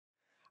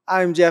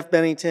I'm Jeff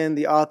Bennington,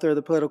 the author of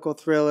the political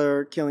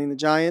thriller Killing the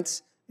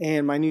Giants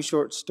and my new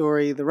short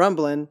story, The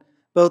Rumblin',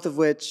 both of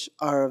which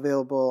are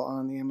available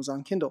on the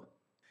Amazon Kindle.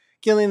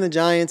 Killing the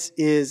Giants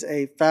is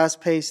a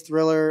fast-paced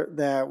thriller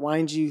that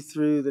winds you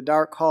through the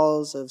dark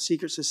halls of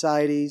secret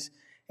societies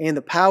and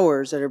the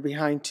powers that are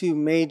behind two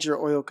major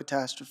oil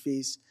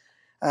catastrophes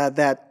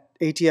that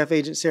ATF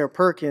agent Sarah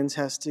Perkins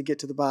has to get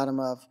to the bottom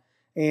of.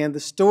 And the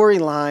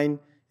storyline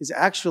is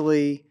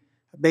actually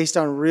based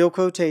on real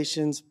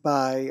quotations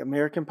by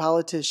American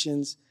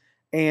politicians.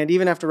 And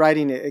even after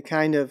writing it, it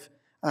kind of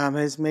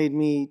has made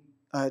me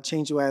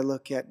change the way I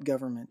look at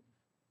government.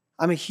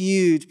 I'm a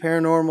huge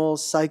paranormal,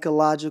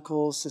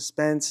 psychological,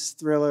 suspense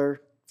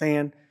thriller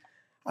fan.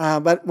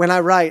 But when I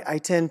write, I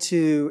tend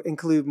to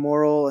include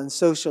moral and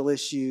social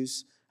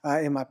issues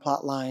in my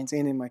plot lines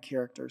and in my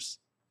characters.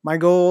 My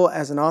goal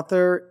as an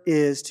author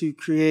is to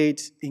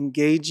create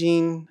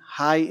engaging,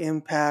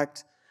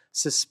 high-impact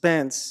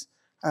suspense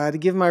to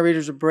give my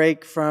readers a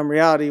break from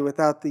reality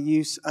without the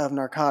use of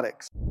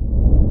narcotics.